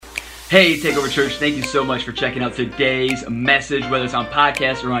Hey, Takeover Church, thank you so much for checking out today's message, whether it's on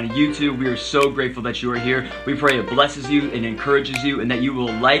podcast or on YouTube. We are so grateful that you are here. We pray it blesses you and encourages you, and that you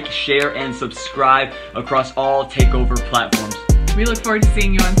will like, share, and subscribe across all Takeover platforms. We look forward to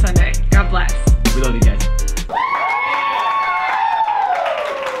seeing you on Sunday. God bless. We love you guys.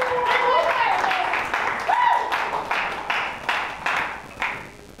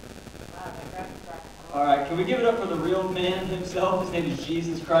 All right, can we give it up for the real man himself? His name is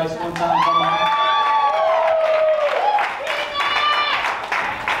Jesus Christ. One time, come on.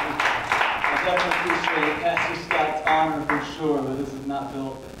 I definitely appreciate Pastor Scott's honor for sure, but this is not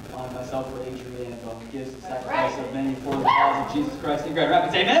built on myself or Adrian, but he gives the sacrifice of many for the cause of Jesus Christ in Grand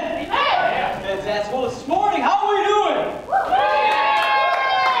Rapids. Amen? Amen. Fantastic. Well, this morning, how are we doing?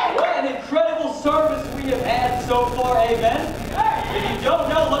 What an incredible service we have had so far. Amen. If you don't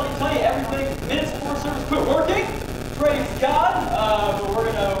know, let me tell you, everything minutes before service quit working. Praise God. But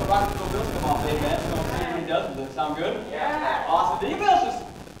we're going to rock the bills come off, amen. So we'll see what he does with it. Sound good? Yeah. Awesome. Did anybody else just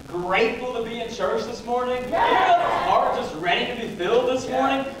grateful to be in church this morning? Yeah. Anybody else's heart just ready to be filled this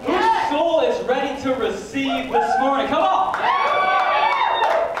morning? Yeah. Whose soul is ready to receive this morning? Come on. Yeah.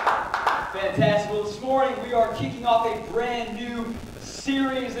 Fantastic. Well, this morning we are kicking off a brand new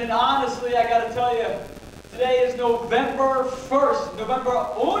series, and honestly, I got to tell you, today is November 1st, November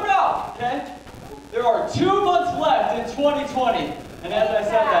 1, okay? There are 2 months left in 2020. And as I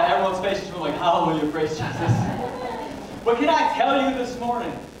said that, everyone's faces were like, hallelujah, praise Jesus. But can I tell you this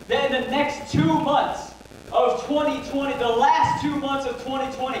morning that in the next 2 months of 2020, the last 2 months of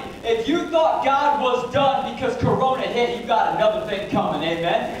 2020, if you thought God was done because Corona hit, you got another thing coming,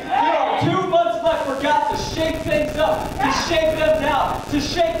 amen? There are 2 months left for God to shake things up, to shake them down, to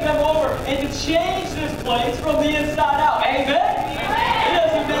shake them over, and to change this place from the inside out, amen? It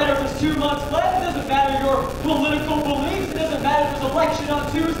doesn't matter if there's 2 months left, it doesn't matter your political beliefs, it doesn't matter if there's an election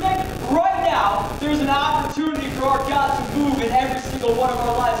on Tuesday. Right now, there's an opportunity for our God to move in every single one of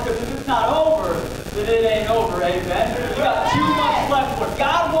our lives, because if it's not over, then it ain't over, amen? We've got 2 months left. What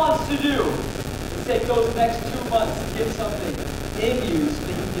God wants to do is take those next 2 months and get something in you so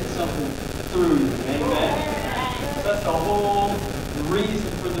that you can get something through you, amen? That's the whole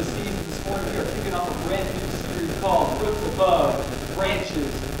reason for the season this morning. We are kicking off a brand new series called Roots Above, Branches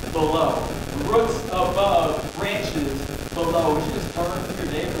Below. Roots above, branches below. We should just turn to your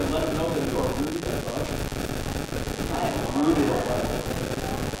neighbor and let them know that you are rooted above. I am rooted above.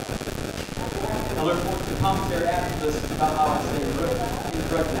 I look forward to the commentary after this about how I say root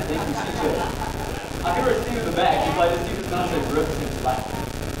incorrectly. Thank you, CJ. I can already see in the back. If I just do this, I say root and flat.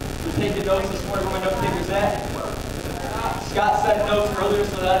 We're taking notes this morning. Where my note takers at? Scott said notes earlier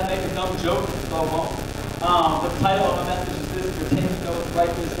so that I didn't make a dumb joke. So I won't. The title of my message is this. If you're taking notes,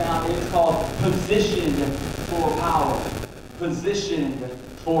 write this down. It is called Positioned for Power. Positioned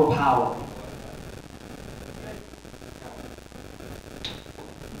for Power.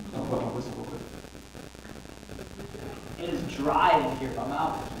 It is dry in here. My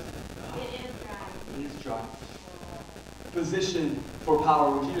mouth It is dry. Positioned for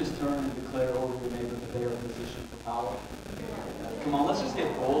power. Would you just turn and declare over your neighbor that they are positioned for power? Come on, let's just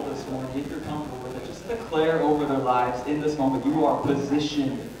get bold this morning. If you're comfortable with it, just declare over their lives in this moment, you are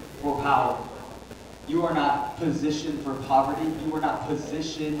positioned for power. You are not positioned for poverty. You are not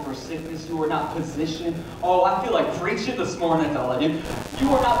positioned for sickness. You are not positioned. Oh, I feel like preaching this morning. That's all I do. You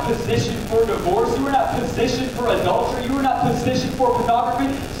are not positioned for divorce. You are not positioned for adultery. You are not positioned for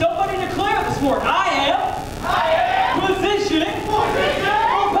pornography. Somebody declare this morning, I am positioned for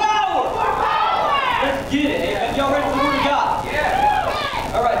power. Let's get it. Amen. Y'all ready for the Word of God?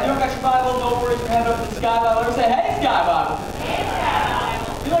 Yeah. All right. If you don't got your Bible, don't raise your hand up to the Sky Bible. Ever say, hey, Sky Bible. Hey, Sky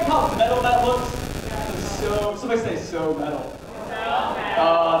Bible. You like how metal that looks? Somebody say so metal.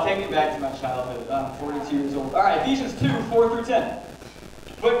 Take me back to my childhood. I'm 42 years old. All right, Ephesians 2, 4 through 10.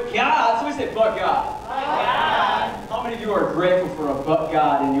 But God, somebody say but God. But God. How many of you are grateful for a but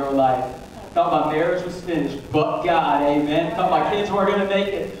God in your life? Thought my marriage was finished, but God, amen. Thought my kids weren't going to make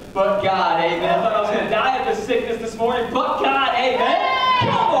it, but God, amen. Thought I was going to die of this sickness this morning, but God, amen.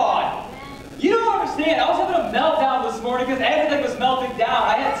 Come on. You don't understand. I was having a meltdown this morning because everything was melting down.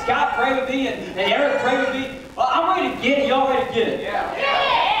 I had Scott pray with me and Eric pray with me. Well, I'm ready to get it. Y'all ready to get it?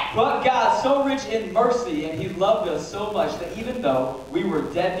 Yeah. But God, so rich in mercy, and He loved us so much that even though we were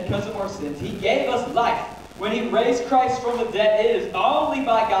dead because of our sins, He gave us life. When He raised Christ from the dead, it is only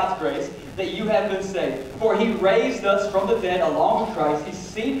by God's grace that you have been saved. For He raised us from the dead along with Christ. He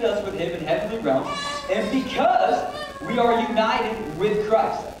seated us with Him in heavenly realms. And because we are united with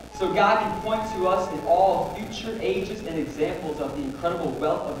Christ, so God can point to us in all future ages and examples of the incredible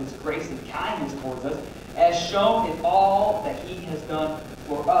wealth of His grace and kindness towards us. as shown in all that he has done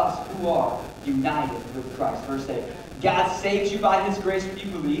for us who are united with Christ. Verse 8. God saved you by his grace when you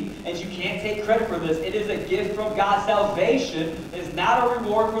believe, and you can't take credit for this. It is a gift from God. Salvation is not a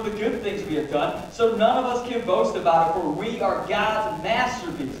reward for the good things we have done, so none of us can boast about it, for we are God's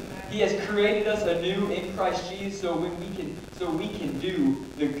masterpiece. He has created us anew in Christ Jesus so we can do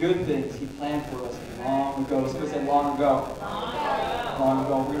the good things he planned for us long ago. Somebody say long ago. Long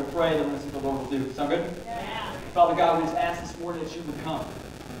ago. We're going to pray, then we're going to see what the Lord will do. Sound good? Yeah. Father God, we just ask this morning that you would come.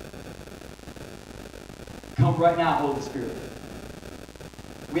 Come right now, Holy Spirit.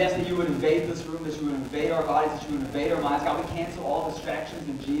 We ask that you would invade this room, that you would invade our bodies, that you would invade our minds. God, we cancel all distractions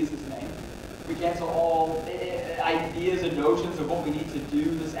in Jesus' name. We cancel all ideas and notions of what we need to do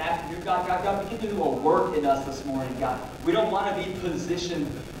this afternoon. God, begin to do a work in us this morning, God. We don't want to be positioned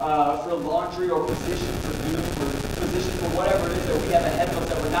for laundry or positioned for doom or positioned for whatever it is that we have ahead of us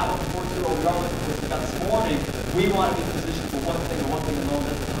that we're not looking forward to or we are looking forward to. God, this morning, we want to be positioned for one thing and one thing alone,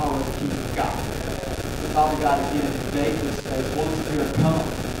 that's the power of the kingdom of God. So, Father God, again, invade this space. Holy Spirit, come.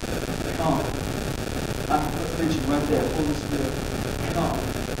 Come. I'm preaching right there. Holy Spirit, come.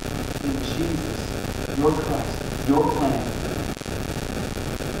 In Jesus, your Christ, your plan.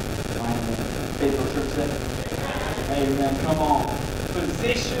 Amen. Faithful church say, amen. Come on.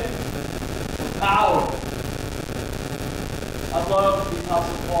 Position for power. I love the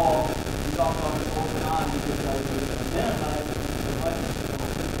Apostle Paul. He talks about this all the time because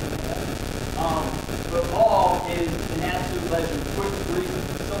but Paul is an absolute legend. Quick, brief,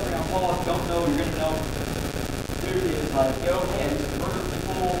 something on Paul if you don't know, you're going to know. Here he is, like, man, he's murdered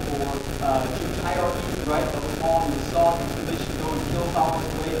people or Jewish hierarchies, right? That was Paul who saw his condition go and kill followers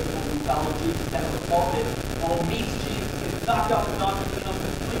away, people who follow Jesus. That's what Paul did. Paul meets Jesus, gets knocked out the doctrine, becomes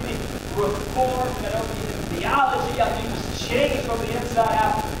completely reformed, and his theology, I mean, was changed from the inside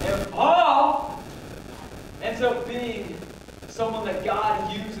out. And Paul ends up being someone that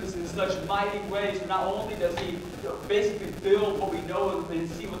God uses in such mighty ways. Not only does he basically build what we know and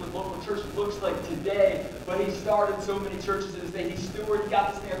see what the local church looks like today, but he started so many churches in his day. He stewarded,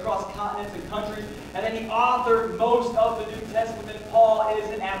 got this thing across continents and countries, and then he authored most of the New Testament. Paul is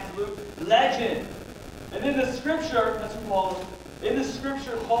an absolute legend. And in the scripture, that's who Paul is. In the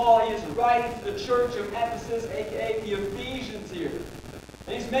scripture, Paul is writing to the church of Ephesus, aka the Ephesians here.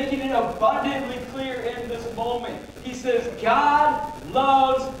 And he's making it abundantly clear in this moment. He says, God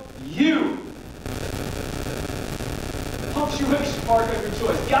loves you. Punctuation mark of your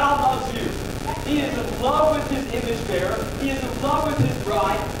choice. God loves you. He is in love with his image bearer. He is in love with his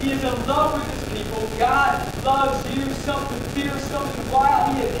bride. He is in love with his people. God loves you. Something fierce, something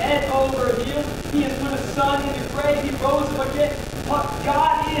wild. He is head over heels. He has put his son in the grave. He rose him again. But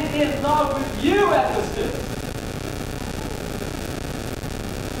God is in love with you, Ephesus.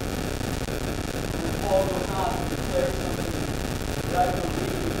 Paul goes on to declare something that I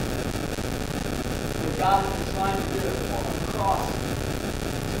believe that God has been trying to get across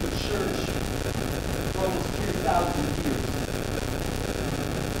to the church for almost 2,000 years.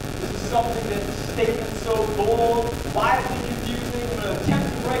 This is something that is statement so bold, widely confusing. I'm going to attempt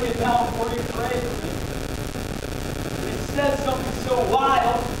to break it down for you. Pray for me. It says something so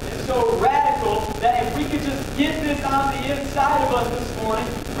wild and so radical that if we could just get this on the inside of us this morning,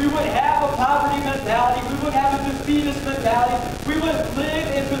 we would have a poverty mentality. We would have a defeatist mentality. We would live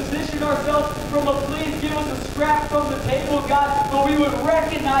and position ourselves from a please give us a scrap from the table, God, but we would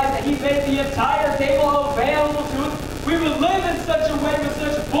recognize that he made the entire table available to us. We would live in such a way with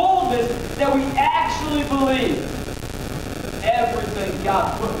such boldness that we actually believe everything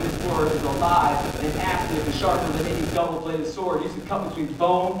God put in his word is alive and active and sharper than any double-bladed sword. It used to come between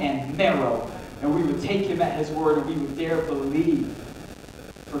bone and marrow. And we would take him at his word and we would dare believe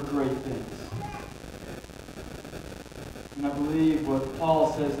for great things. And I believe what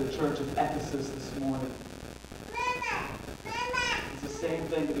Paul says to the church of Ephesus this morning is the same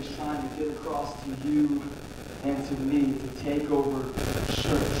thing that he's trying to get across to you and to me, to take over the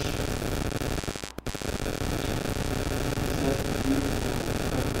church.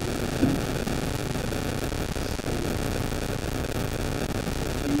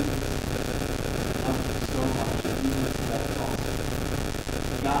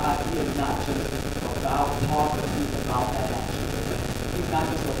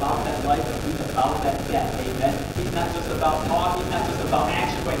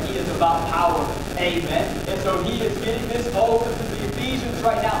 Amen. And so he is getting this over to the Ephesians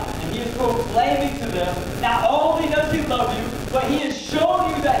right now. And he is proclaiming to them, not only does he love you, but he has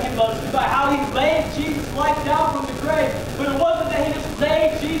shown you that he loves you by how he laid Jesus' life down from the grave. But it wasn't that he just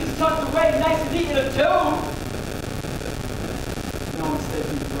laid Jesus tucked away nice and neat in a tomb. No, instead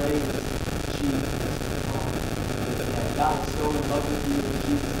he raised Jesus God is so in love with you in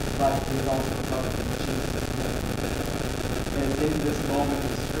Jesus' life, He is also in love with you in Jesus' name. And it's in this moment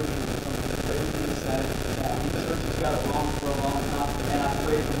in Scripture that something crazy said. The church has got it wrong for a long time, and I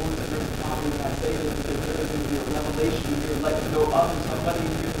pray the Holy Spirit to come when I say this, because there is going to be a revelation in your life to go up to somebody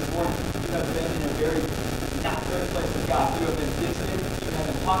in here this morning. You have been in a very not very place with God. You have been distant. You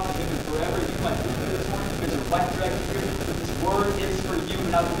haven't talked to Him in forever. You might be here this morning because your wife dragged you here, but this word is for you,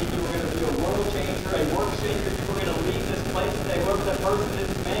 and I believe you are going to be a world changer, a work changer. You are going to leave this place today, whoever that person is,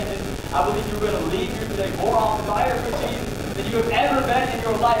 man is. I believe you're going to leave here today more on fire for Jesus than you have ever been in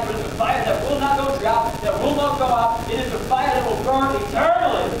your life. But it's a fire that will not go out, that will not go out. It is a fire that will burn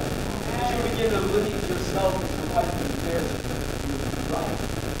eternally. As you begin to lead yourself as your wife and cares for life.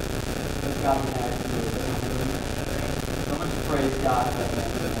 Let God be happy. So much praise God for that.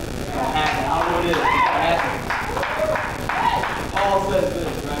 It's going to happen. I don't know what it is. It's going to happen. Paul says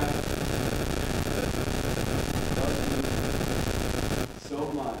this, right? So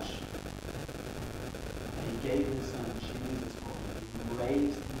much that He gave His Son Jesus for him. He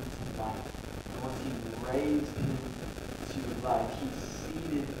raised Him to life. And once He raised Him to life, He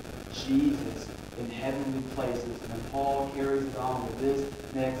seated Jesus in heavenly places. And then Paul carries it on with this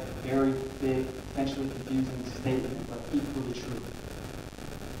next very big, potentially confusing statement, but equally true.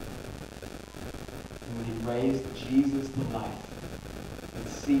 And when He raised Jesus to life and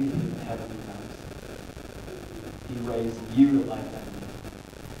seated Him in heavenly places, He raised you to life that day.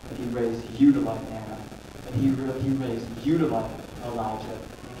 And He raised you to life Anna. And He raised you to life Elijah.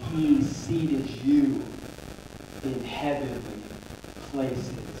 And He seated you in heavenly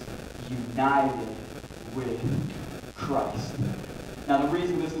places, united with Christ. Now the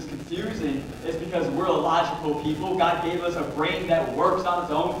reason this is confusing is because we're a logical people. God gave us a brain that works on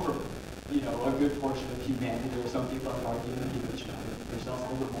its own for, a good portion of humanity. There are some people that argue and keep yourselves a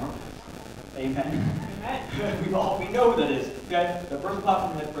little bit more. Amen. Amen. We know who that is. Okay? The person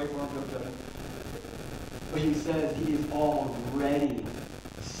pops in the head, pray for him. But He says He is already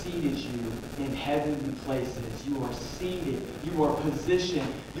seated you in heavenly places. You are seated. You are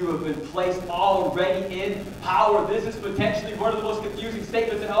positioned. You have been placed already in power. This is potentially one of the most confusing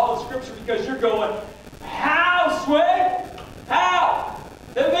statements in all of Scripture, because you're going, how, Sway? How?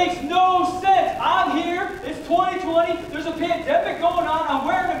 That makes no sense. I'm here. It's 2020. There's a pandemic going on. I'm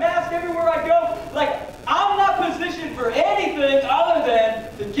wearing a mask everywhere I go. I'm not positioned for anything other than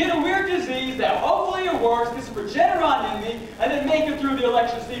to get a weird disease that hopefully it works, get some Regeneron in me, and then make it through the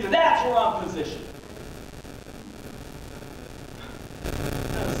election season. That's where I'm positioned.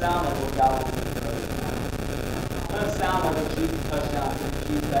 It doesn't sound like what God wants to do. It doesn't sound like what Jesus touched down and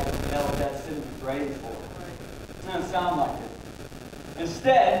Jesus back in hell with that sin and grave for. It doesn't sound like it.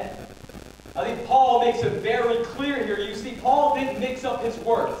 Instead, I think Paul makes it very clear here. You see, Paul didn't mix up his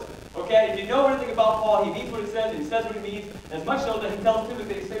words. Okay? If you know anything about Paul, he means what he says, and he says what he means. As much so that he tells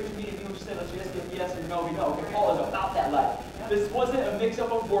Timothy, say what you mean, if you what you say, let you yes, yes, or no, we know. Okay, Paul is about that life. This wasn't a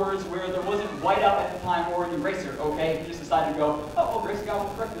mix-up of words where there wasn't whiteout at the time or an eraser, okay? He just decided to go, oh, well, grace of God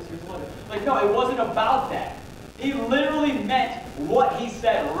will correct this, here's the letter. No, it wasn't about that. He literally meant what he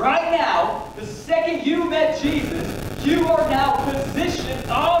said. Right now, the second you met Jesus, you are now positioned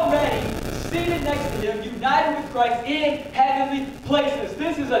already, seated next to Him, united with Christ in heavenly places.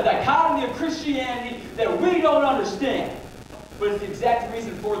 This is a dichotomy of Christianity that we don't understand. But it's the exact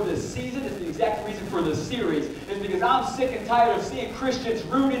reason for this season, it's the exact reason for this series. It's because I'm sick and tired of seeing Christians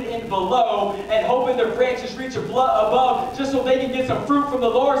rooted in below and hoping their branches reach above just so they can get some fruit from the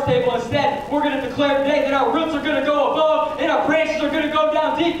Lord's table. Instead, we're going to declare today that our roots are going to go above and our branches are going to go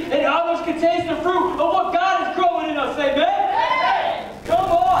down deep, and others can taste the fruit of what God is growing in us. Amen? Amen. Come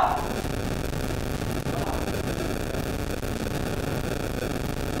on!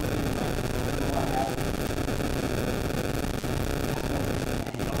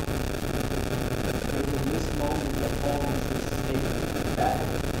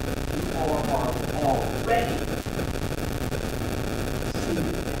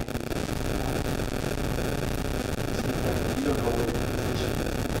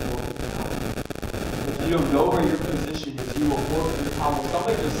 You don't know where your position is, you will work your power.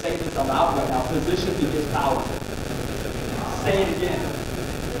 Somebody just say this aloud right now. Position begets power. Say it again.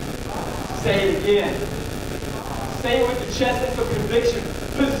 Say it again. Say it with the chest and some conviction.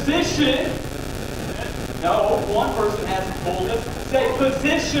 Position. No, one person has boldness. Say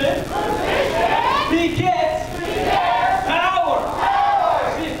position. Begets power.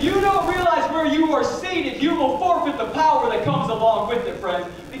 See, if you don't realize where you are seated, you will forfeit the power that comes along with it, friends.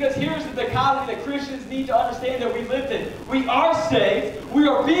 Because here's the dichotomy that Christians need to understand that we lived in. We are saved, we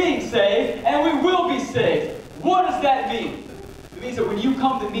are being saved, and we will be saved. What does that mean? It means that when you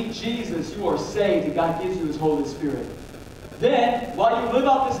come to meet Jesus, you are saved, and God gives you His Holy Spirit. Then, while you live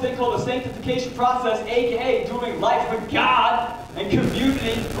out this thing called the sanctification process, aka doing life with God and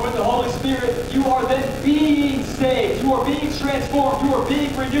community with the Holy Spirit, you are then being saved. You are being transformed. You are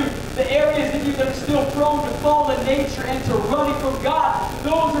being renewed. The areas in you that are still prone to fallen nature and to running from God,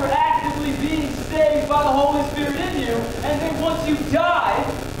 those are actively being saved by the Holy Spirit in you. And then once you die,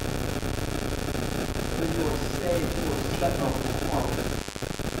 then you are saved. You are set apart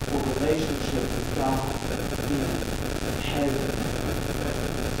for relationship with God in heaven.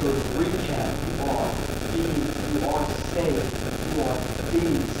 So to recap, you are saved. You are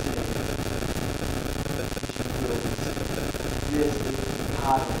being saved. This is the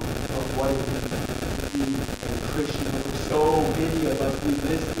pattern of what it means to be a Christian. But so many of us, we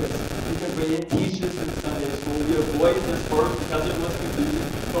miss this because we didn't teach this in Sunday school. We avoided this verse because it was confusing.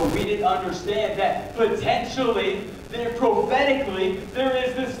 But we didn't understand that potentially, then prophetically, there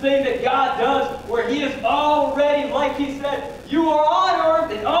is this thing that God does where He is already, like He said, you are on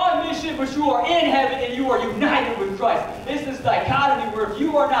earth and on mission, but you are in heaven and you are united with Christ. It's this dichotomy where if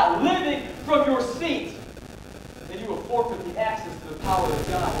you are not living from your seat, then you will forfeit the access to the power that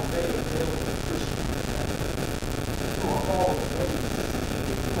God has made available to Christians. You are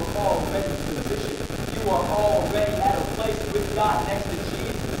already positioned. You are already at a place with God next to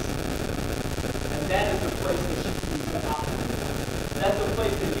Jesus. And that is the place that you need to operate. That's the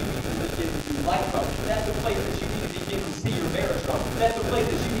place that you need to begin to do life from. That's the place that you need to begin to see your marriage from. That's the place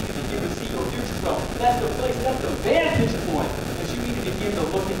that you need to begin to see your future from. That's the place, that's the vantage point that you need to begin to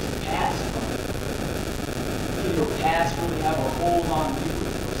look at your past from. Can your past really have a hold on you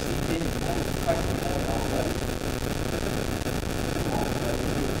and your seat in you? That is Christ in heaven already. Come on, let's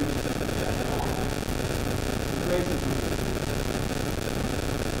do it. Grace is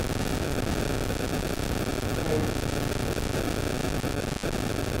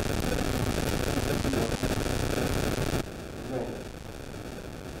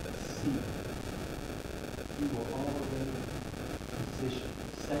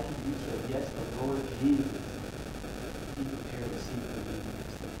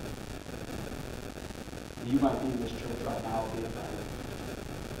you might be in this church right now and be like,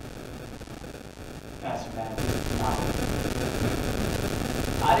 Pastor Matt, no.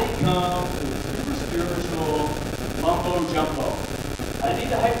 I didn't come to the super spiritual mumbo jumbo. I didn't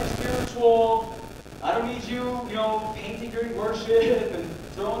need the hyper spiritual. I don't need you, painting during worship and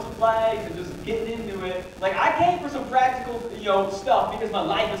throwing some flags and just getting into it. Like, I came for some practical, stuff because my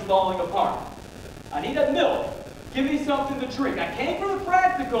life is falling apart. I need that milk. Give me something to drink. I came for the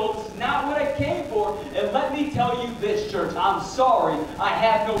practical. This is not what I came for. And let me tell you this, church. I'm sorry. I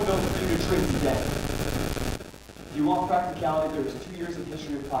have no milk for you to drink today. If you want practicality, there's 2 years of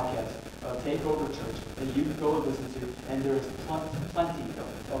history of podcasts of Takeover Church that you can go and listen to. And there's plenty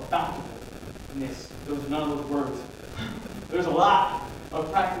of bountifulness. Those are none of those words. There's a lot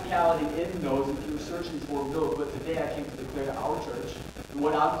of practicality in those if you're searching for those. But today I came to declare to our church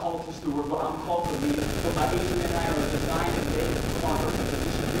what I'm called to steward, what I'm called to lead, what my Adrian and I are designed and made to put on earth and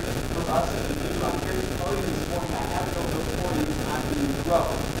position here for us to do. I'm here to tell you this morning, I have no milk for you, it's time for you to grow.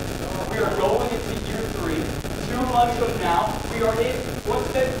 We are going into year 3. 2 months from now, we are in, what's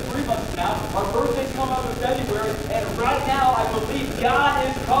that, 3 months from now, our birthdays come up in February, and right now I believe God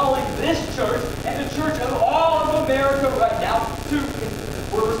is calling this church and the church of all of America right now to,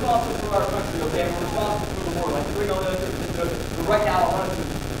 we're responsible for our country, okay? We're responsible for the world. Like, we know that, but right now I want to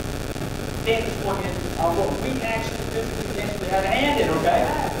stand this point in what we actually physically have a hand in, okay?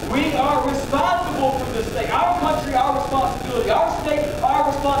 We are responsible for this thing. Our country, our responsibility. Our state, our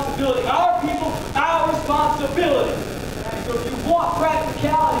responsibility. Our people, our responsibility. So if you want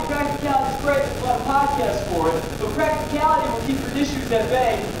practicality is great. There's a lot of podcasts for it. But practicality will keep your issues at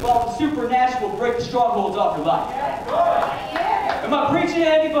bay while the supernatural will break the strongholds off your life. Am I preaching to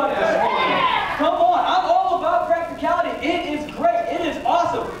anybody this morning? Come on, I'm all about practicality. It is great. It is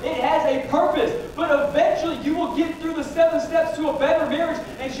awesome. It has a purpose. But eventually you will get through the 7 steps to a better marriage,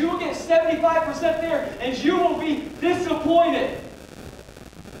 and you will get 75% there, and you will be disappointed.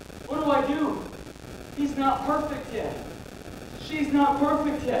 What do? He's not perfect yet. She's not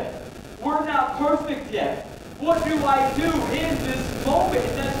perfect yet. We're not perfect yet. What do I do in this moment?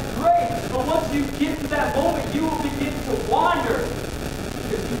 And that's great. But once you get to that moment, you will begin to wander.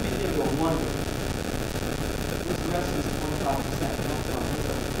 Because you begin to wonder. What's the rest of this 25%?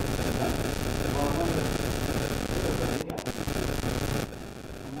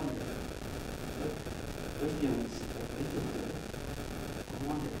 I'm wondering. Their feelings, they feel good. I'm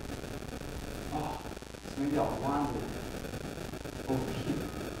wondering. Oh, so maybe I'll wander over here.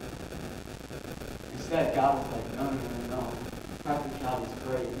 Instead, God was like, no. Practicality is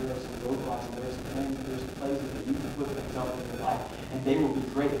great. There are some roadblocks, and there are some things, and there's some places that you can put things up in your life, and they will be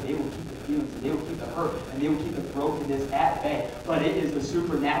great, and they will keep the feelings, and they will keep the hurt, and they will keep the brokenness at bay. But it is the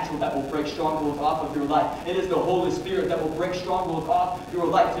supernatural that will break strongholds off of your life. It is the Holy Spirit that will break strongholds off your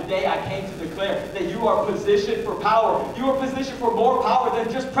life. Today I came to declare that you are positioned for power. You are positioned for more power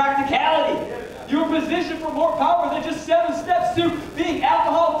than just practicality. You are positioned for more power than just 7 steps to being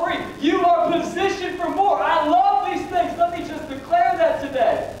alcohol-free. You are positioned for more. I love these things. Let me just declare that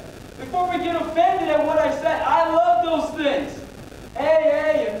today. Before we get offended at what I said, I love those things.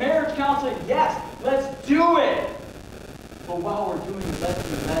 AA and marriage counseling, yes, let's do it. But while we're doing it, let's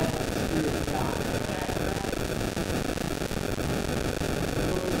be led by the Spirit of God.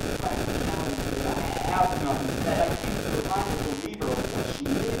 I have none. That I keep to remind the believer of what she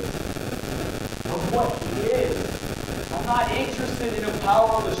is. Of what he is. I'm not interested in a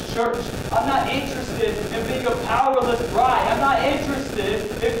powerless church. I'm not interested in being a powerless bride. I'm not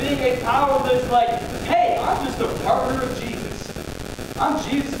interested in being a powerless, hey, I'm just a partner of Jesus. I'm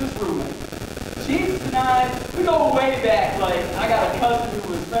Jesus' roommate. Jesus and I, we go way back. I got a cousin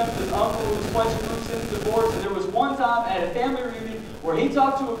who was friends with his uncle who was fleshing loose in divorce, and there was one time at a family reunion where he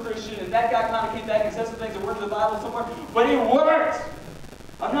talked to a Christian, and that guy kind of came back and said some things that weren't in the Bible somewhere, but it worked.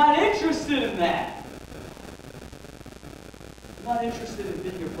 I'm not interested in that. I'm not interested in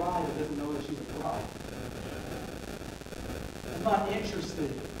being a bride that doesn't know that she's a bride. I'm not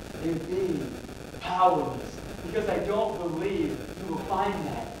interested in being powerless because I don't believe you will find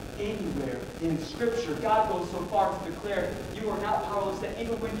that anywhere in Scripture. God goes so far to declare you are not powerless, that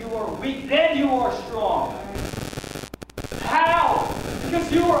even when you are weak, then you are strong. How?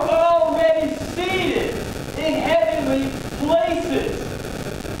 Because you are already seated in heavenly places.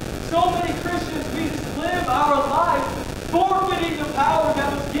 So many Christians, we just live our lives forfeiting the power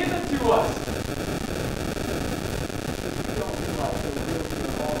that was given to us. We don't realize that we are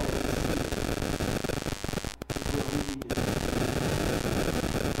already seated.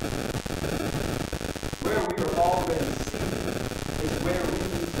 Where we are already seated is where we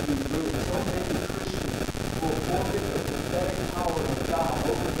need to be rooted. So many Christians will forfeit the prophetic power of God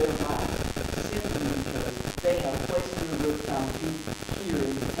over their lives simply because they have placed their roots down deep here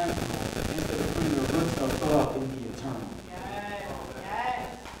in the temporal instead of putting their roots above in the eternal.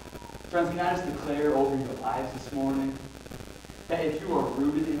 Friends, can I just declare over your lives this morning that if you are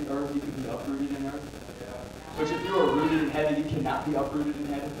rooted in earth, you can be uprooted in earth? But if you are rooted in heaven, you cannot be uprooted in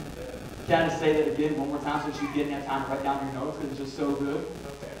heaven? Can I just say that again one more time so you didn't have time to write down your notes because it's just so good?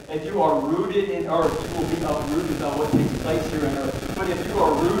 If you are rooted in earth, you will be uprooted by what takes place here on earth. But if you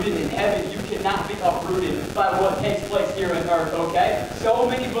are rooted in heaven, you cannot be uprooted by what takes place here on earth, okay? So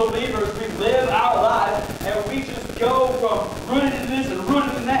many believers, we live our lives and we just go from rooted in this and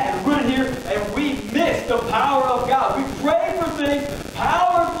rooted in that and rooted here, and we miss the power of God. We pray for things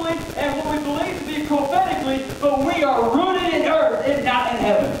powerfully and what we believe to be prophetically, but we are rooted in earth and not in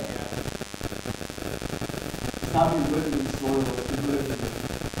heaven. It's not being rooted in soil, it's being rooted in the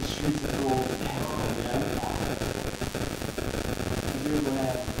streets of gold in heaven. And here's what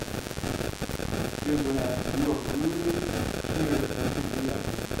happens. Here's what happens. You are rooted here in the earth.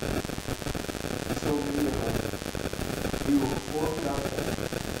 So many of us, we will forfeit our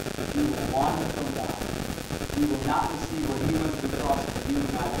faith. We will wander from God. We will not receive what He went to the cross for you and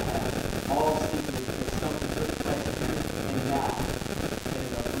I to have. All simply because something took place here and now. And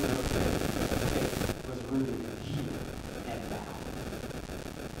the root of faith was rooted here and now.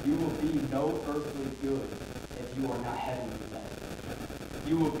 You will be no earthly good if you are not heavenly led.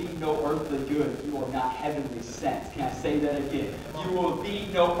 You will be no earthly good if you are not heavenly sent. Can I say that again? You will be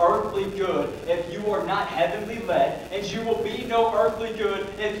no earthly good if you are not heavenly led, and you will be no earthly good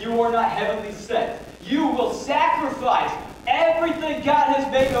if you are not heavenly sent. You will sacrifice everything God has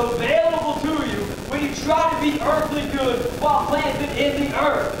made available to you when you try to be earthly good while planted in the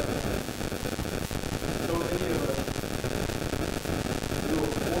earth. So many of us will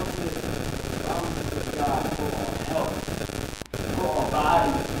forfeit the promises of God for our health, for our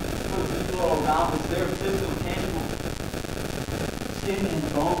bodies, for the people around us, their physical, tangible skin and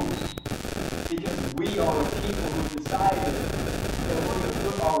bones. Because we are a people who decided that we're going to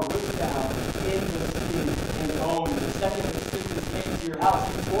put our roots down in the skin and bones. The second that sickness came to your house,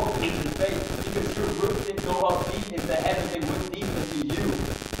 you forfeited your faith because your roots didn't go up deep into heaven. They went deep into you.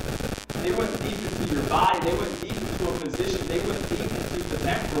 They went deep into your body. They went deep into a position. They went deep into the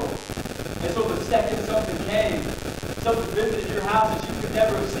temporal. And so the second something came, something visited your house that you could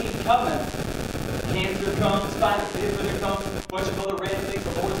never have seen coming. Cancer comes, spinal failure comes, a bunch of other random things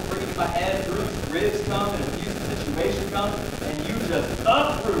the Lord is bringing to my head, bruised ribs come, an abusive situation comes, and you just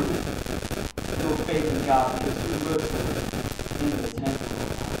uproot your faith in God because you live in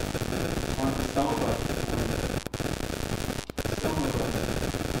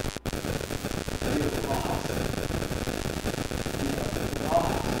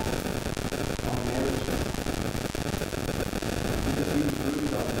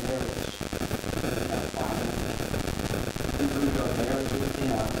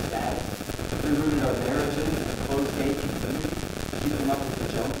We rooted our marriages in a closed gate community, keeping up with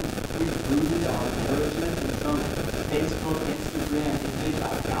the Joneses. We've rooted our marriages in some Facebook, Instagram image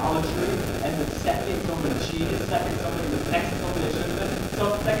idolatry. And the second somebody cheated, second somebody was texting somebody they shouldn't have been,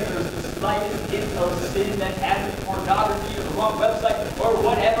 some second there was the slightest hint of sin that happened, pornography or the wrong website or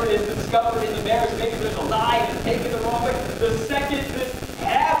whatever is discovered in the marriage, maybe there's a lie and taken the wrong way. The second this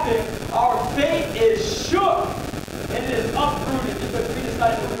happened, our faith is shook and it is uprooted because we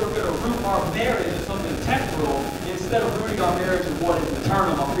decided that we were going to root our marriage in something temporal instead of rooting our marriage in what is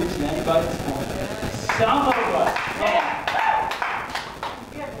eternal. I'm preaching to anybody this morning.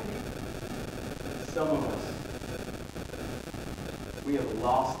 Some of us, we have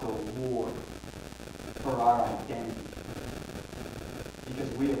lost the war for our identity because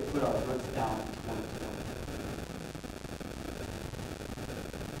we have put our roots down in 2020.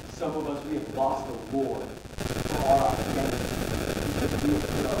 Some of us, we have lost the war for our identity because we have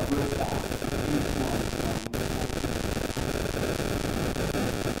put our roots down in 2020.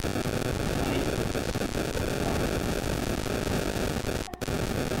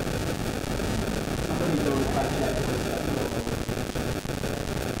 Somebody go hijack this.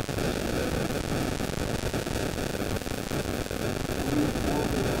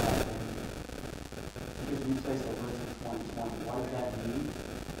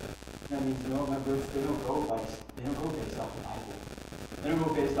 They don't go based off the Bible. They don't go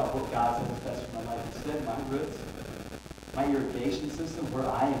based off what God says is best for my life. Instead, my roots, my irrigation system, where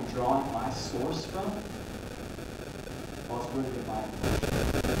I am drawing my source from, well, it's rooted in my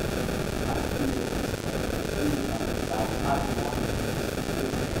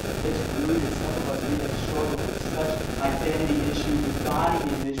it's rooted. Some of us, we have struggled with such identity issues with body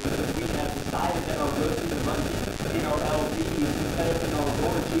image because we have decided that our roots need to run in our LVs instead of in our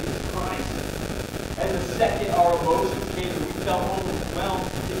Lord Jesus Christ. And the second our emotions came, we felt overwhelmed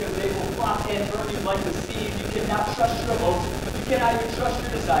because they will flop and burn you like the seed. You cannot trust your emotions. You cannot even trust your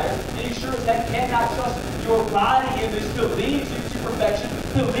desires. And you sure as heck cannot trust your body image to lead you to perfection,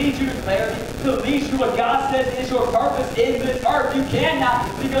 to lead you to clarity, to lead you to what God says is your purpose in this earth. You cannot,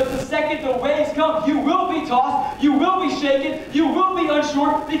 because the second the waves come, you will be tossed, you will be shaken, you will be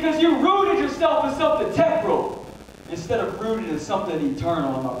unsure because you rooted yourself in something temporal instead of rooted in something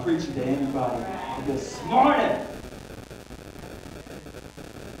eternal. I'm not preaching to anybody this morning.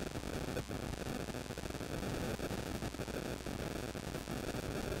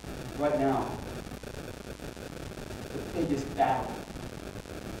 Right now, the biggest battle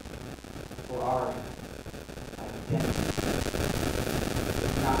for our identity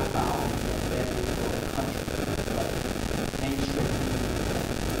is not found in the identity of the country, but mainstream media.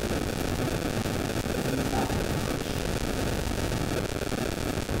 It's not Christian.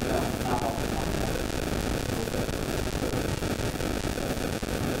 No, not all the time.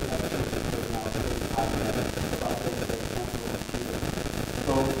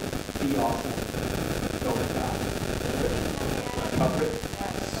 Be awesome. Go with God. Cover it.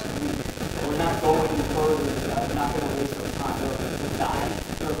 Sweet. We're not going any further than that. We're not going to waste our time. There are people dying.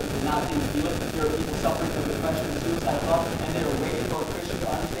 There are people not being healed. There are people suffering from depression and suicide thoughts, and they are waiting for a Christian to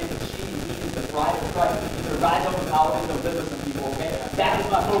understand that she and he is the bride of Christ. He's to rise up in power and deliver some people, okay? That is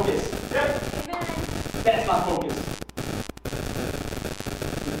my focus. That's my focus.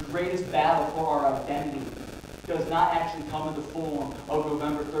 The greatest battle for our identity does not actually come in the form of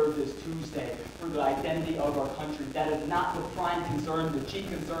November 3rd, this Tuesday, for the identity of our country. That is not the prime concern, the chief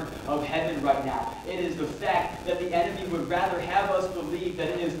concern of heaven right now. It is the fact that the enemy would rather have us believe that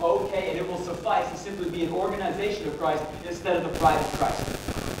it is okay and it will suffice to simply be an organization of Christ instead of the bride of Christ.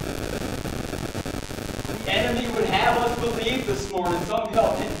 The enemy would have us believe this morning, some of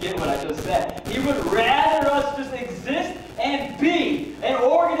y'all didn't get what I just said. He would rather us just exist and be an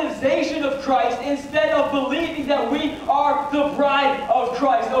organization of Christ instead of believing that we are the bride of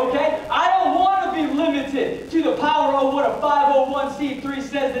Christ, okay? I don't want to be limited to the power of what a 501c3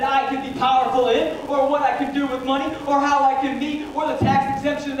 says that I can be powerful in, or what I can do with money, or how I can meet, or the tax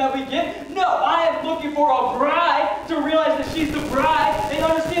exemption that we get. No, I am looking for a bride to realize that she's the bride and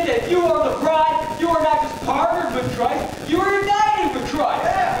understand that if you are the bride, you are not just partnered with Christ, you are united with Christ.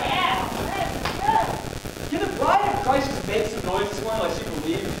 Yeah. Can the bride of Christ just make some noise this morning like she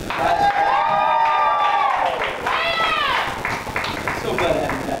believes? So glad to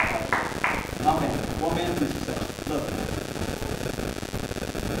have you back. Amen. One man, please yourself. Love you.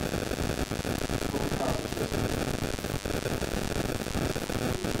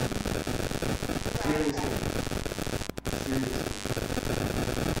 Seriously.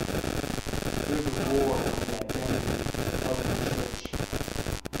 There's a war on the identity of the church.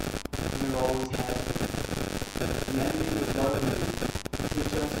 And there always has been. The enemy would love you to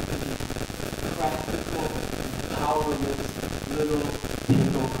just be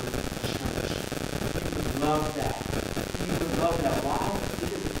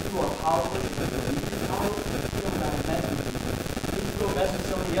mess with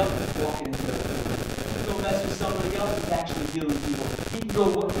somebody else that's walking into the door. He can go mess with somebody else that's actually healing people. He can go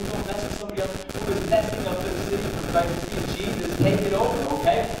mess with somebody else who is messing up their city for Christ. See Jesus take it over,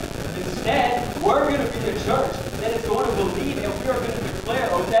 okay? Instead, we're going to be a church that is going to believe and we are going to declare,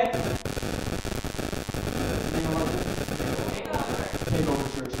 okay? Take over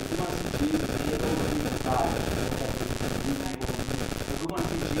church. If we want to see Jesus take over people's lives, if we want to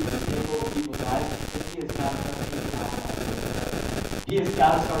see Jesus take over people's lives, then He has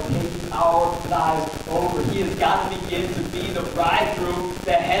got to start taking our lives over. He has got to begin to be the bridegroom,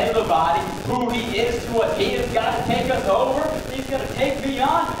 the head of the body, who He is to us. He has got to take us over. He's got to take me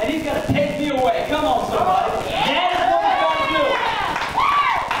on, and He's got to take me away. Come on, somebody. That is what He's got to do.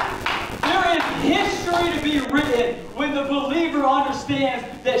 There is history to be written when the believer understands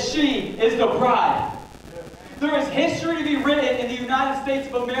that she is the bride. There is history to be written in the United States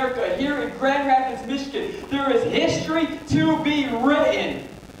of America, here in Grand Rapids, Michigan. There is history to be written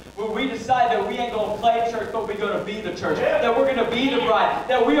when we decide that we ain't going to play church, but we're going to be the church, that we're going to be the bride,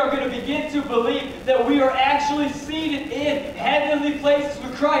 that we are going to begin to believe that we are actually seated in heavenly places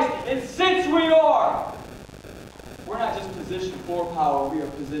with Christ. And since we are, we're not just positioned for power, we are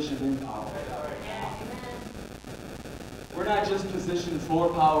positioned in power. We're not just positioned for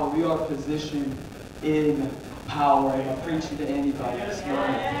power, we are positioned in power. Am I preaching to anybody this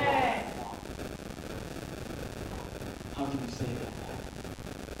morning? How can you say that?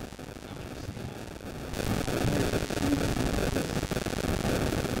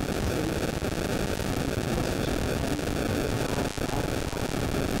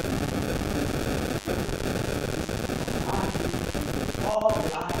 All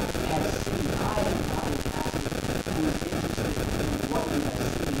that I have seen, I am not a pastor who is interested in what you have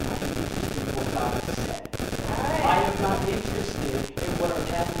seen. I am interested in what God has said. I am not interested in what our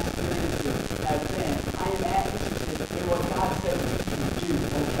past experiences have been. I am interested in what God said we can do,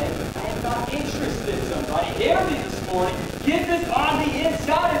 okay? I am not interested, somebody. Hear me this morning. Get this on the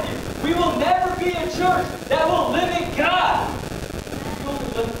inside of you. We will never be a church that will live in God. We only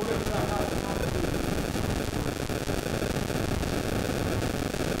live, we're going to try not to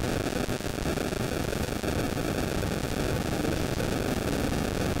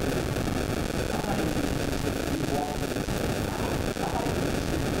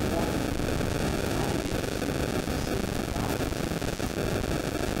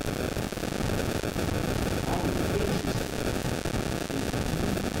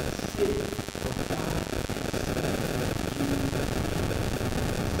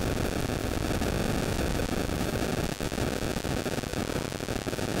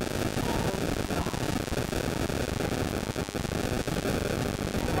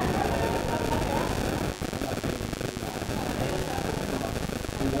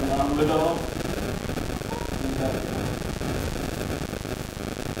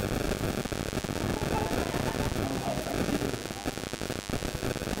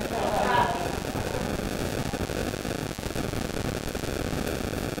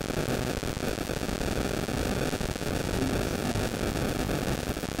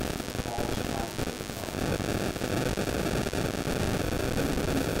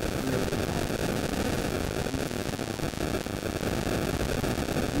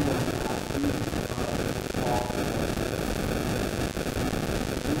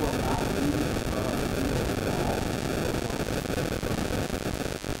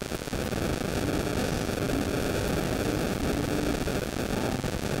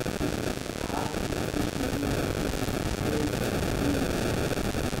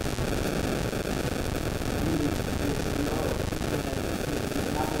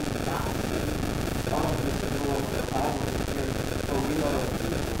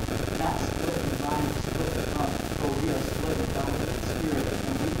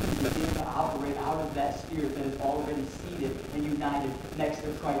next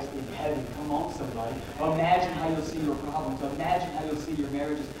to Christ in heaven. Come on, somebody. Imagine how you'll see your problems. Imagine how you'll see your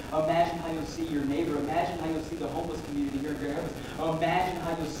marriages. Imagine how you'll see your neighbor. Imagine how you'll see the homeless community here in Grand Rapids. Imagine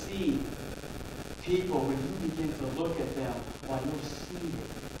how you'll see people when you begin to look at them while you're seated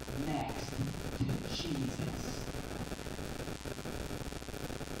next to Jesus.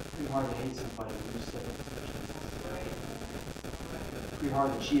 Pretty hard to hate somebody when you're sitting next to Jesus. Pretty hard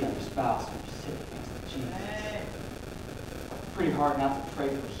to cheat on your spouse when you're sitting next to Jesus. Pretty hard not to pray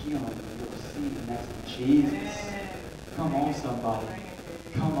for healing when you're seated next to Jesus. Come on, somebody.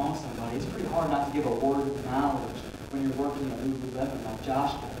 Come on, somebody. It's pretty hard not to give a word of knowledge when you're working at Lululemon like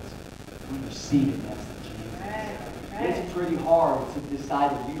Josh does, when you're seated next to Jesus. It's pretty hard to decide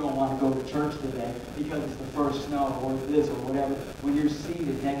that you don't want to go to church today because it's the first snow or this or whatever when you're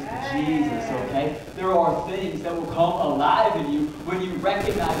seated next to Jesus, okay? There are things that will come alive in you when you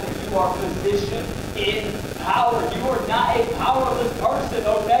recognize that you are positioned in power. You are not a powerless person,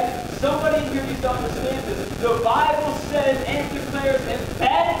 okay? Somebody here needs to understand this. The Bible says and declares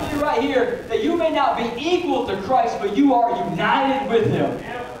emphatically right here that you may not be equal to Christ, but you are united with Him.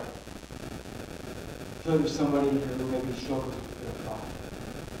 So there's somebody in here who may be struggling with their pride.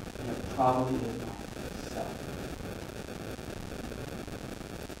 And it probably is not self.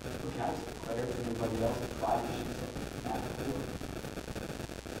 But can I just declare to anybody else that pride issues that not the Lord?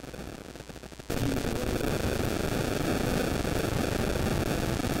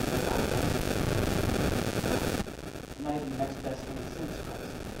 I'm not even the next best thing since Christ.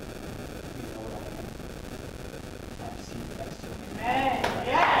 You know what I am. I'm seated next to Him.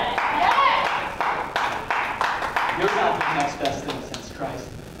 You're not the next best thing since Christ,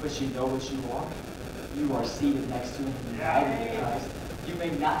 but you know what you are. You are seated next to Him, united with Christ. You may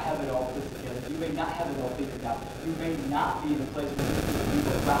not have it all put together. You may not have it all figured out. You may not be in a place where you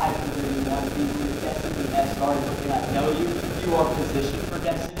arrive to where you want to be, where your destiny has started. But can I tell you, you are positioned for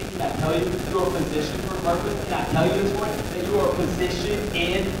destiny? Can I tell you, you are positioned for purpose? Can I tell you this morning that you are positioned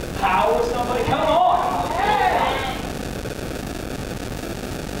in power? Somebody, come on!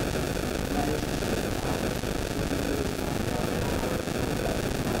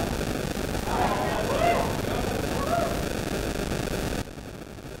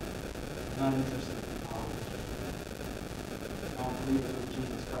 Not interested in power. I don't believe that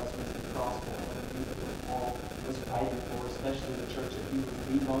Jesus Christ was the gospel. I don't believe that what Paul was fighting for, especially the church that he was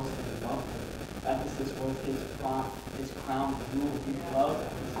the most in love with. Ephesus was his crown jewel. He loved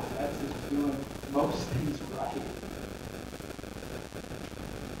Ephesus. Ephesus was doing most things right.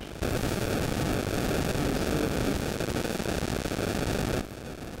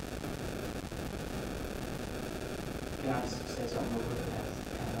 Can I just say something real quick?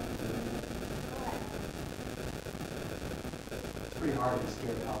 It's pretty hard to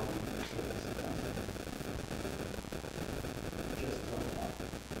scare Halloween for sure. Just throwing it out.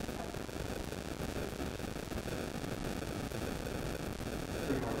 It's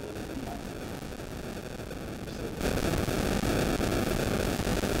pretty hard to do.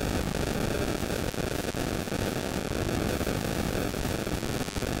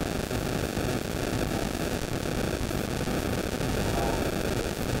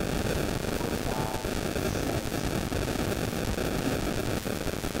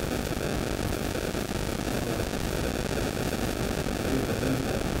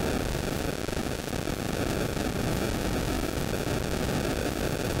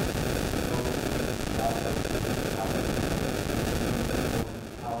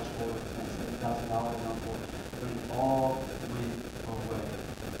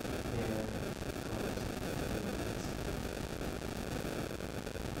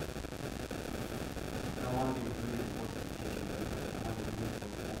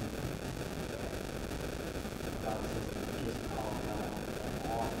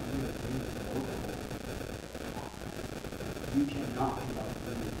 You cannot be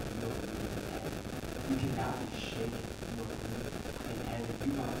uprooted in your heaven. You cannot be shaken in your in heaven.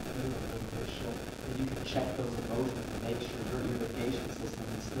 You are feel a little bit shook. And you can check those emotions and make sure your irrigation system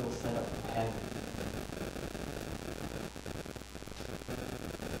is still set up for heaven.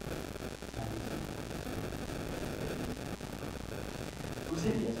 Who's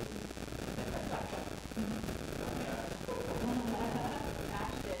in this?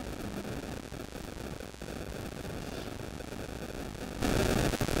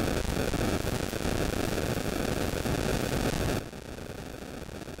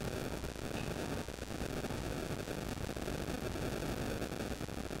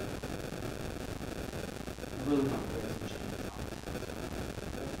 Really want to raise some change.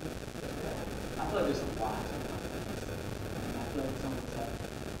 I feel like there's some wise. I feel like some of us have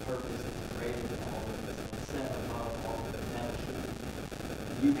purpose that's greater than all of this, and set above all of this. That should be.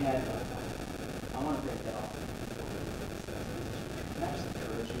 You had I want to break that off. Can I just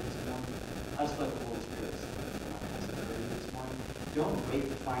encourage you this morning? I just feel like the Holy Spirit is encourage you this morning. Don't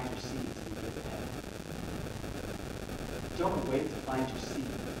wait to find your seat until you get to heaven. Don't wait to find your seat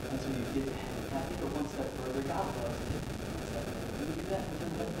until you get to heaven. I think of one step further. God loves you. Can you do that?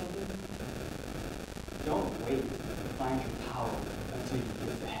 Don't wait to find your power until you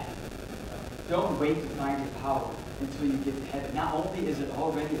get to heaven. Don't wait to find your power until you get to heaven. Not only is it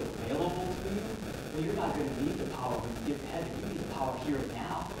already available to you, but you're not going to need the power when you get to heaven. You need the power here and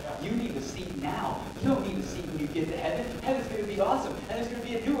now. you need the seat now. You don't need the seat when you get to heaven. Heaven's going to be awesome, and there's going to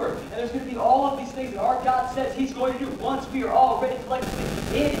be a new earth, and there's going to be all of these things that our God says He's going to do once we are already collectively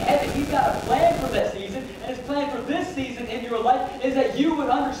in heaven. He's got a plan for that season, and His plan for this season in your life is that you would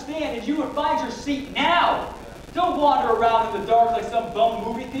understand and you would find your seat now. Don't wander around in the dark like some bum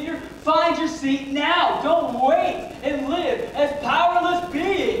movie theater. Find your seat now. Don't wait and live as powerless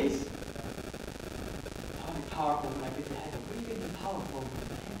beings. I'll be powerful when I get to heaven. What are you going to be powerful when you get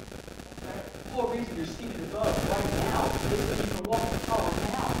to heaven? The whole reason you're seated above right now is so you can walk in power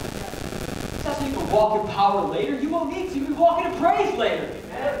now. It's not so you can walk in power later. You won't need to. You can walk in praise later.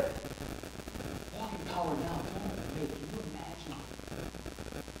 Amen. Walk in power now. Don't wait. Can you imagine?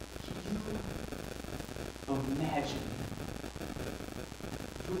 Imagine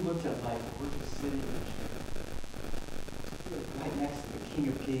if we looked at life and we're just sitting in a chair. We're right next to the King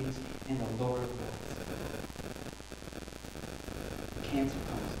of Kings and the Lord of Lords. Cancer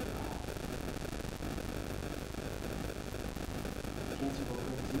comes to mind. Cancer will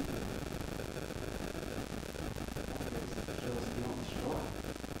bring to you. It kills, you don't destroy.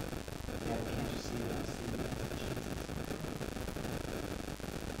 Yeah, but can't you see that I'm seeing that in Jesus?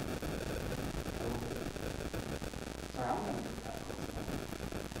 Sorry, I'm going to do that.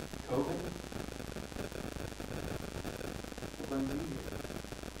 COVID? What brings you here?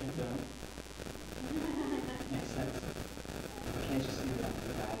 Can't do it. Makes sense. Can't you see that I'm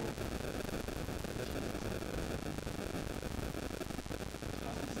guided?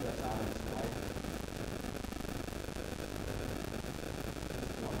 I see that time in his life.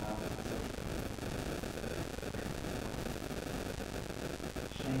 You don't have it.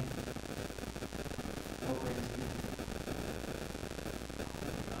 Shame. What brings you here?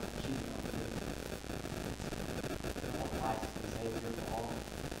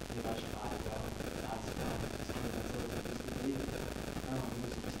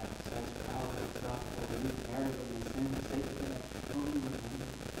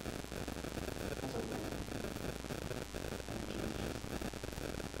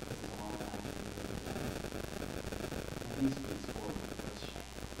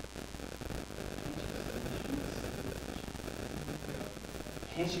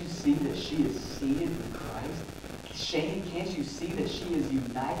 Can't you see that she is seated with Christ? Shane, can't you see that she is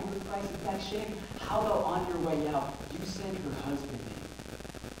united with Christ? In fact, Shane, how about on your way out, you send her husband in?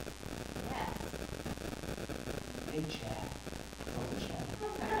 Yeah. Hey, Chad. Oh, Chad.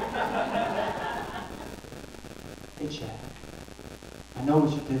 Hey, Chad. I know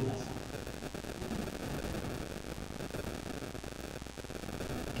what you did last night.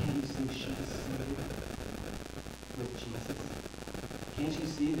 Can't you see she is seated with Jesus? Can't you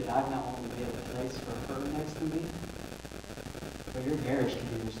see that I've not only made a place for her next to me, but your marriage can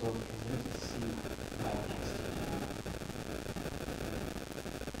be restored because there's a seat right next to you.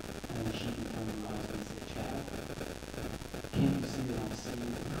 And then she can turn to your husband and say, Chad, can't you see that I'm seated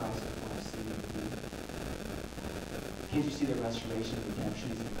in Christ before I'm seated with you? Can't you see the restoration and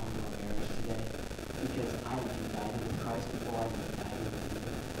redemption is going to come to our marriage today? Because I am united with Christ before I'm united with you.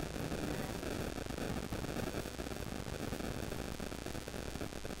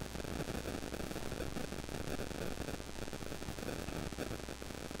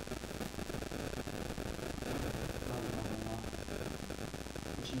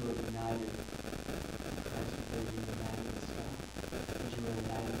 You were united with Christ before you were united with God. But you were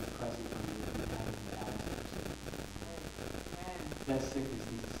united with Christ before you were united with God's person. That sickness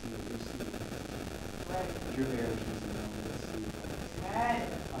needs to see that you're seated. Your marriage needs to know that it's seated.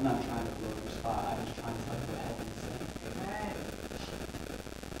 I'm not trying to blow your spot. I'm just trying to tell you what heaven is saying.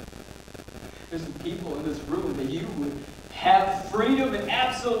 There's some people in this room that you would have freedom and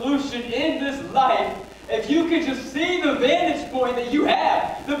absolution in this life if you could just see the vantage point that you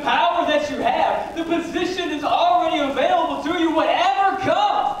have, the power that you have, the position is already available to you, whatever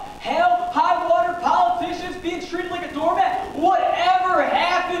comes. Hell, high water, politicians being treated like a doormat, whatever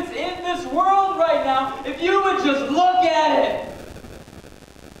happens in this world right now, if you would just look at it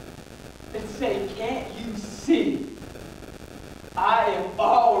and say, can't you see? I am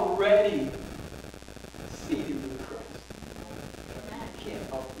already seated with Christ. I can't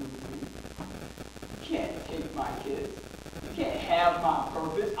uproot you. You can't take my kids. You can't have my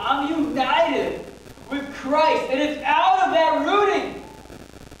purpose. I'm united with Christ, and it's out of that rooting.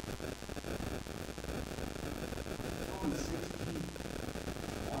 Romans 16.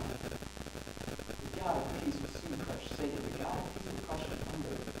 The God of peace will soon crush Satan. The God of peace will crush him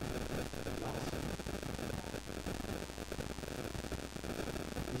under the gospel.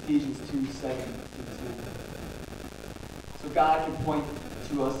 Ephesians 2:7-10. So God can point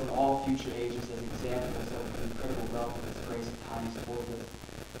to us in all future ages as examples of the incredible love of His grace and kindness toward us.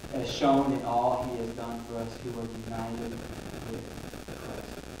 as shown in all he has done for us who are united with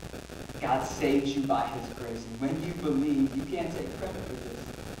Christ. God saves you by his grace. And when you believe, you can't take credit for this.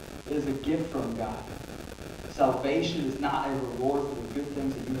 It is a gift from God. Salvation is not a reward for the good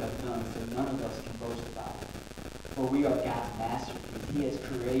things that you have done, so none of us can boast about it. For we are God's masterpiece. He has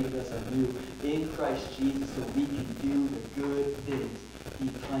created us anew in Christ Jesus so we can do the good things he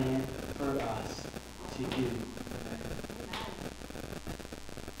planned for us to do.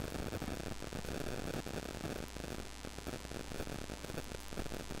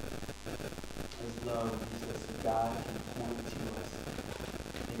 His love is that so God can point to us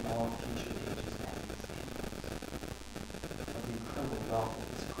in all future ages as examples of the incredible wealth of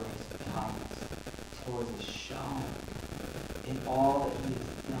his grace and kindness towards us shown in all that he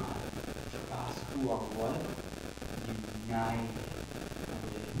has done for us who are what? United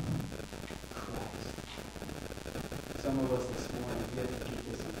with Christ. Some of us this morning, we have to get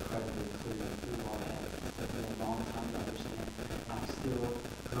this incredibly clear through our heads. It's taken a long time to understand. I'm still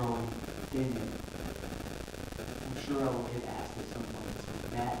growing in it. I'm sure I will get asked at some point this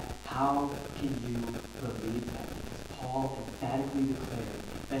week, Matt, how can you believe that? Because Paul emphatically declared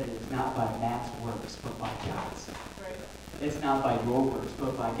that it is not by Matt's works, but by God's. It's not by your works,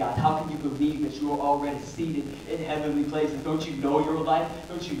 but by God. How can you believe that you are already seated in heavenly places? Don't you know your life?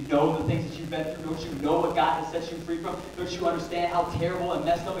 Don't you know the things that you've been through? Don't you know what God has set you free from? Don't you understand how terrible and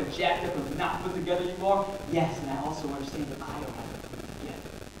messed up and jacked up and not put together you are? Yes, and I also understand that I don't have it put together.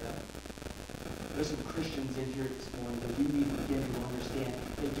 There's some Christians in here this morning that you need to begin to understand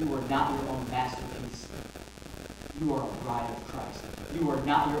that you are not your own masterpiece. You are a bride of Christ. You are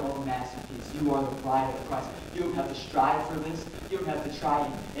not your own masterpiece. You are the bride of Christ. You don't have to strive for this. You don't have to try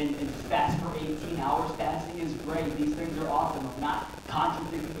and fast for 18 hours. Fasting is great. These things are awesome. I'm not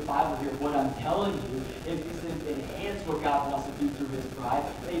contradicting the Bible here. What I'm telling you is these things enhance what God wants to do through his bride.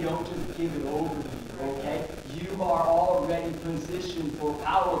 They don't just give it over to you, okay? You are already positioned for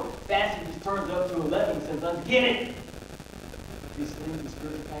power. Fasting just turns up to 11 and says, let's get it. These things, the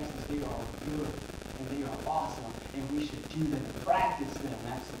spiritual practices, they are good and they are awesome. And we should do them and practice them,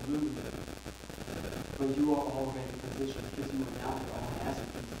 absolutely. But you are already positioned because you are not your own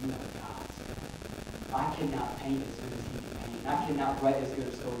masterpiece. You are God's. I cannot paint as good as he can paint. I cannot write as good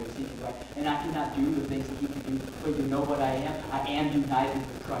a story as he can write. And I cannot do the things that he can do. But you know what I am? I am united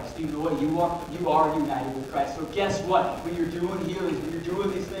with Christ. Do you know what you are? You are united with Christ. So guess what? When you're doing healings, when you're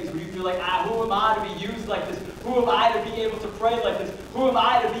doing these things, when you feel like, who am I to be used like this? Who am I to be able to pray like this? Who am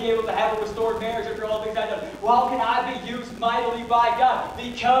I to be able to have a restored marriage after all the things I've done? Well, how can I be used mightily by God?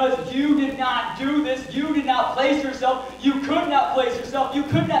 Because you did not do this. You did not place yourself. You could not place yourself. You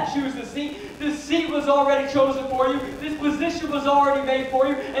could not choose the seat. The seat was already chosen for you. This position was already made for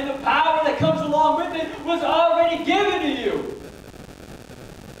you. And the power that comes along with it was already given to you.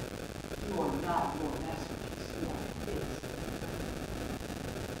 You are not your masterpiece. You are his.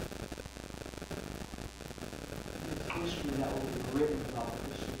 There's history that will be written about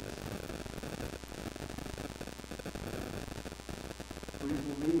Christians. We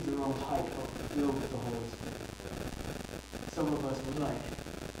believe their own height but filled with the Holy Spirit. Some of us were like,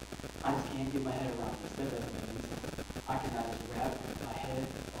 I just can't get my head around this. That doesn't make any sense. I cannot just wrap my head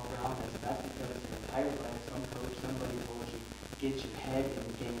around this. That's because your entire life, some coach, somebody told you, get your head in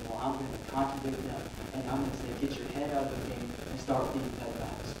the game. Well, I'm going to contradict them, and I'm going to say, get your head out of the game and start being led by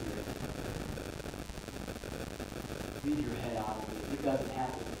the Spirit. Leave your head out of it. It doesn't have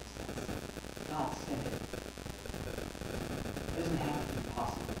to make sense. God said it. It doesn't have to be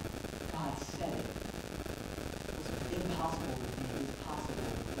possible. God said it. What's impossible with me is possible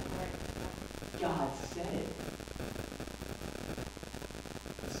with him. God said it.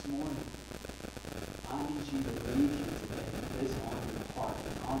 This morning, I need you to leave here today with this on your heart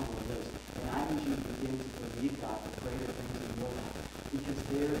and on your lips. And I need you to begin to believe God for greater things in your life. Because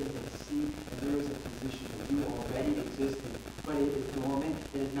there is a seat and there is a position that you already exist in. But it is dormant.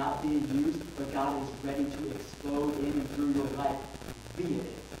 It is not being used. But God is ready to explode in and through your life via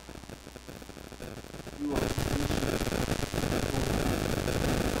it. You are positioned.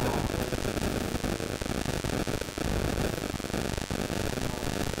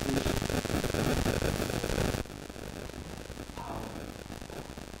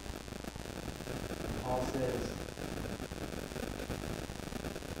 Paul says,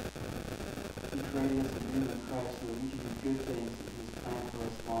 he created us anew in Christ so that we can do good things that he has planned for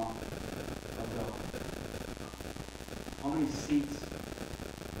us long ago. How many seats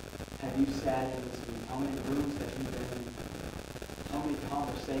have you sat in this week? How many rooms have you been in? How many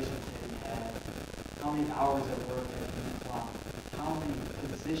conversations have you had? How many hours at work have you clocked? How many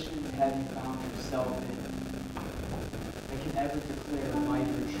positions have you found yourself in that can ever declare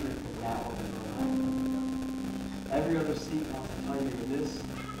mighty or true? that over your life. Every other seat wants to tell you you're this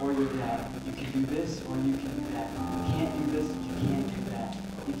or you're that. You can do this or you can do that. You can't do this, you can't do that.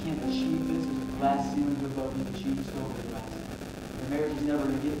 You can't achieve this, there's a glass ceiling above you that you just over the glass. Your marriage is never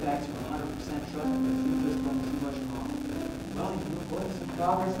going to get back to 100% trust because you've just done too much wrong. Well, you know what? Some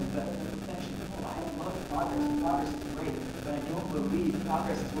progress is better than perfection. Oh, I love progress. Progress is great. But I don't believe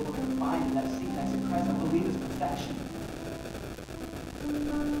progress is what we're going to find in that seat next to Christ. I believe it's perfection.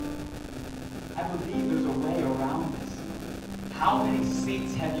 I believe there's a way around this. How many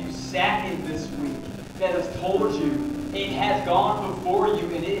seats have you sat in this week that has told you it has gone before you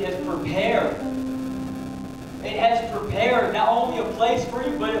and it has prepared? It has prepared not only a place for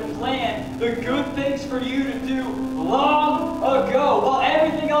you, but it planned the good things for you to do long ago. While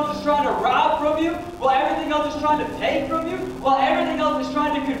everything else is trying to rob from you, while everything else is trying to take from you, while everything else is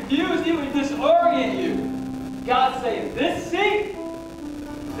trying to confuse you and disorient you, God's saying, this seat,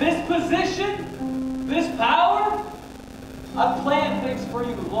 this position, this power, I planned things for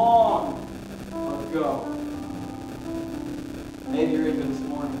you long ago. Maybe you're into this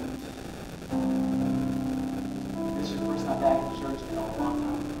morning. This is your first time back in church in a long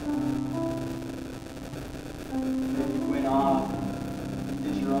time. Maybe you went off,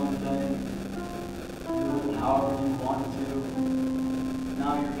 did your own thing, you did however you wanted to.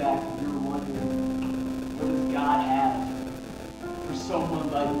 Now you're back and you're wondering, what does God have for someone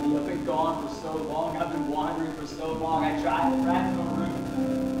like me? I've been gone for so long. I've been wandering for so long. I tried to crack the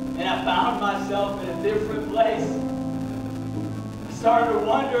room, and I found myself in a different place. I started to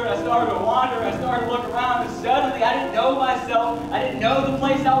wonder, I started to wander, I started to look around, and suddenly I didn't know myself. I didn't know the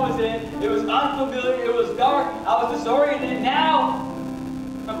place I was in. It was unfamiliar, it was dark, I was disoriented, and now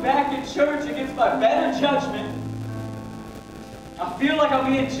I'm back in church against my better judgment. I feel like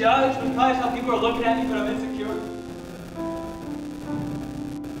I'm being judged because how people are looking at me, but I'm insecure.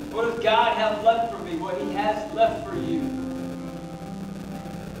 What does God have left for me? What He has left for you?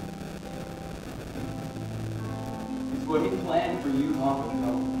 It's what He planned for you long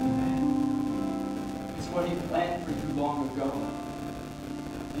ago. It's what He planned for you long ago.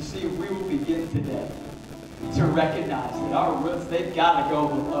 You see, if we will begin today to recognize that our roots, they've got to go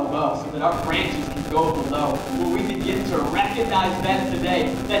above us, so that our branches can go below. When we begin to recognize that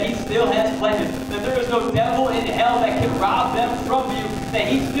today, that He still has plans, that there is no devil in hell that can rob them from you, that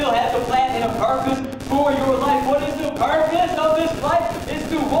He still has a plan and a purpose for your life. What is the purpose of this life? It's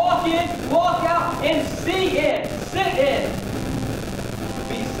to walk in, walk out, and see in, sit in.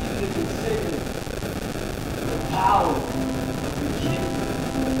 Be seated and consider the power of the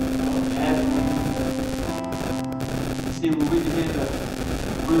kingdom of heaven. See, when we begin to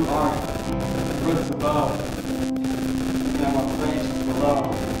root our roots above and our branches below,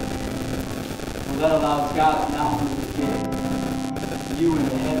 well, that allows God to not only get you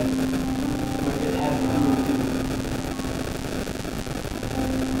into heaven, but get heaven through you.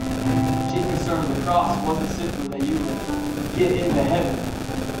 Chief concern of the cross wasn't simply that you would get into heaven.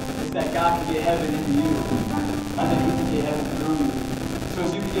 It's that God can get heaven into you, not that He can get heaven through you. So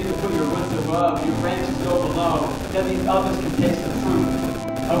as you begin to put your roots above, your branches go below, that means others can taste the fruit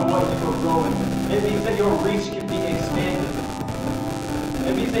of what you are growing. It means that your reach can be expanded.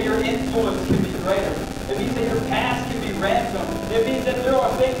 It means that your influence can be greater. It means that your past can be ransomed. It means that there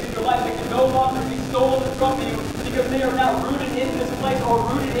are things in your life that can no longer be stolen from you because they are not rooted in this place or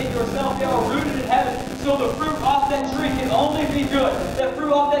rooted in yourself. They are rooted in heaven. So the fruit off that tree can only be good. The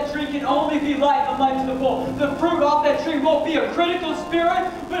fruit off that tree can only be life and life to the full. The fruit off that tree won't be a critical spirit,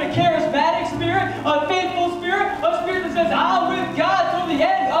 but a charismatic spirit, a faithful spirit, a spirit that says, I'm with God till the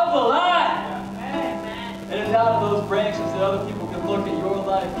end of the line. And it's out of those branches that other people can look at your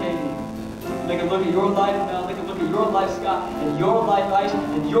life, Katie. They can look at your life, Mel. They can look at your life, Scott, and your life, Aisha,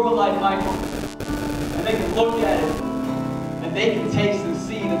 and your life, Michael. And they can look at it, and they can taste and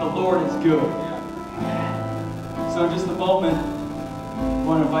see that the Lord is good. So in just a moment, I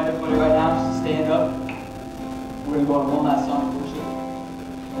want to invite everybody right now just to stand up. We're going to go on one last song of worship.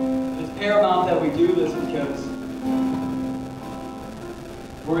 It's paramount that we do this because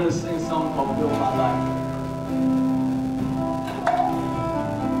we're going to sing a song called Build My Life.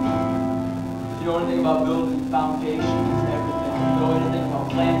 If you know anything about building foundations, everything. If you know anything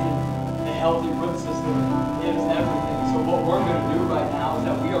about planting a healthy root system, it is everything. So what we're going to do right now is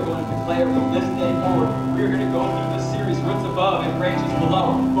that we are going to declare from this day forward, we are going to go through this series, Roots Above and Branches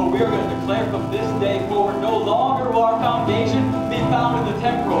Below. But we are going to declare from this day forward, no longer will our foundation be found in the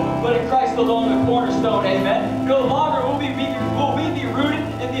temporal, but in Christ alone, the cornerstone. Amen. No longer will we be rooted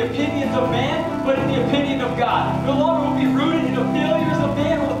in the opinions of man, but in the opinion of God. No longer will we be rooted in the failures of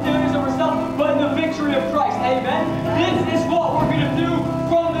man or the failures of ourselves, but in the victory of Christ. Amen. This is what we're going to do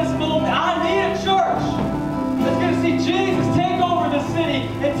from this moment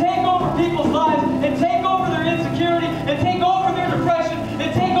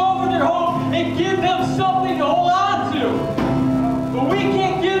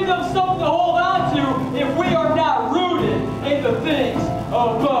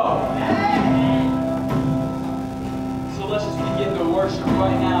Oh, whoa. So let's just begin to worship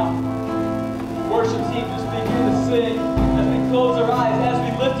right now. Worship team, just begin to sing as we close our eyes, as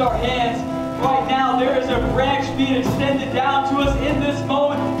we lift our hands. Right now, there is a branch being extended down to us in this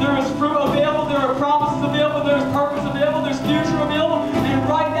moment.